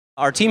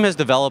Our team has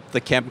developed the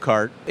Chem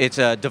Cart. It's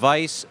a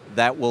device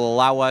that will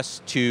allow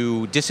us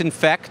to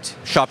disinfect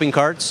shopping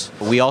carts.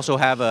 We also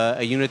have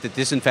a unit that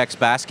disinfects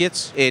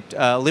baskets. It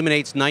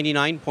eliminates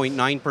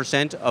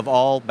 99.9% of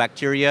all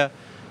bacteria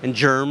and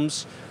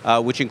germs,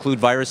 which include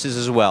viruses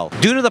as well.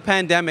 Due to the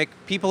pandemic,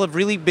 people have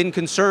really been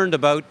concerned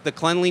about the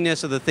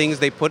cleanliness of the things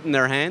they put in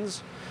their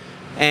hands.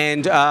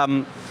 And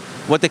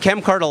what the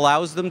Chem Cart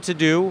allows them to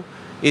do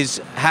is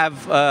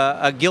have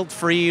a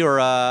guilt-free or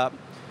a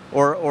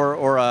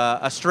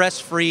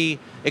stress-free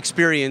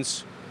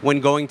experience when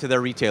going to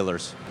their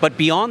retailers. But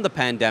beyond the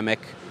pandemic,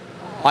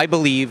 I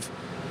believe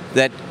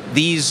that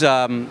these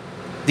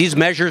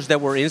measures that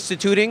we're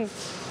instituting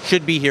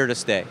should be here to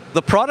stay.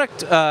 The product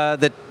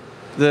that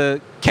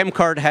the Chem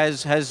Cart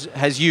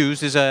has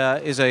used is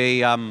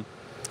a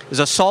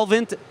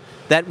solvent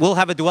that will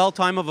have a dwell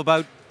time of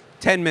about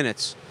 10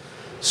 minutes.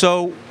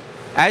 So,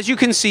 as you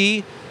can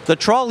see, the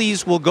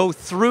trolleys will go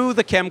through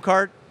the Chem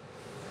Cart.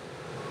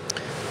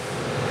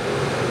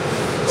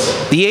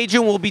 The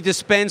agent will be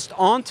dispensed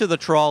onto the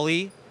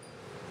trolley.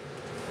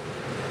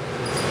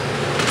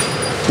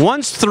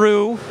 Once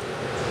through,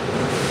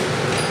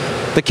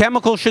 the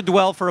chemical should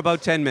dwell for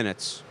about 10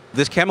 minutes.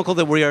 This chemical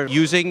that we are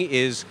using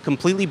is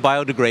completely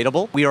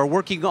biodegradable. We are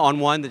working on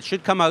one that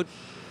should come out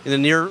in the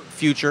near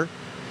future,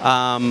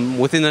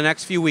 within the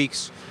next few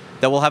weeks,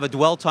 that will have a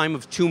dwell time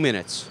of 2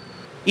 minutes.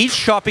 Each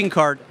shopping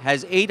cart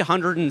has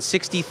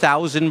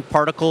 860,000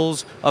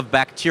 particles of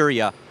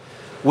bacteria,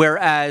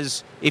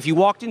 whereas if you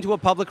walked into a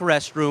public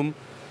restroom,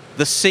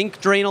 the sink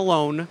drain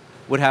alone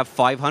would have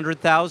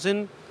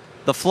 500,000,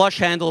 the flush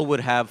handle would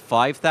have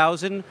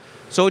 5,000.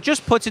 So it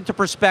just puts into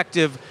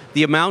perspective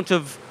the amount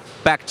of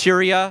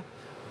bacteria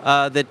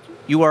that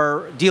you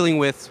are dealing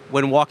with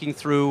when walking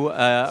through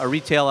a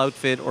retail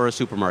outfit or a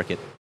supermarket.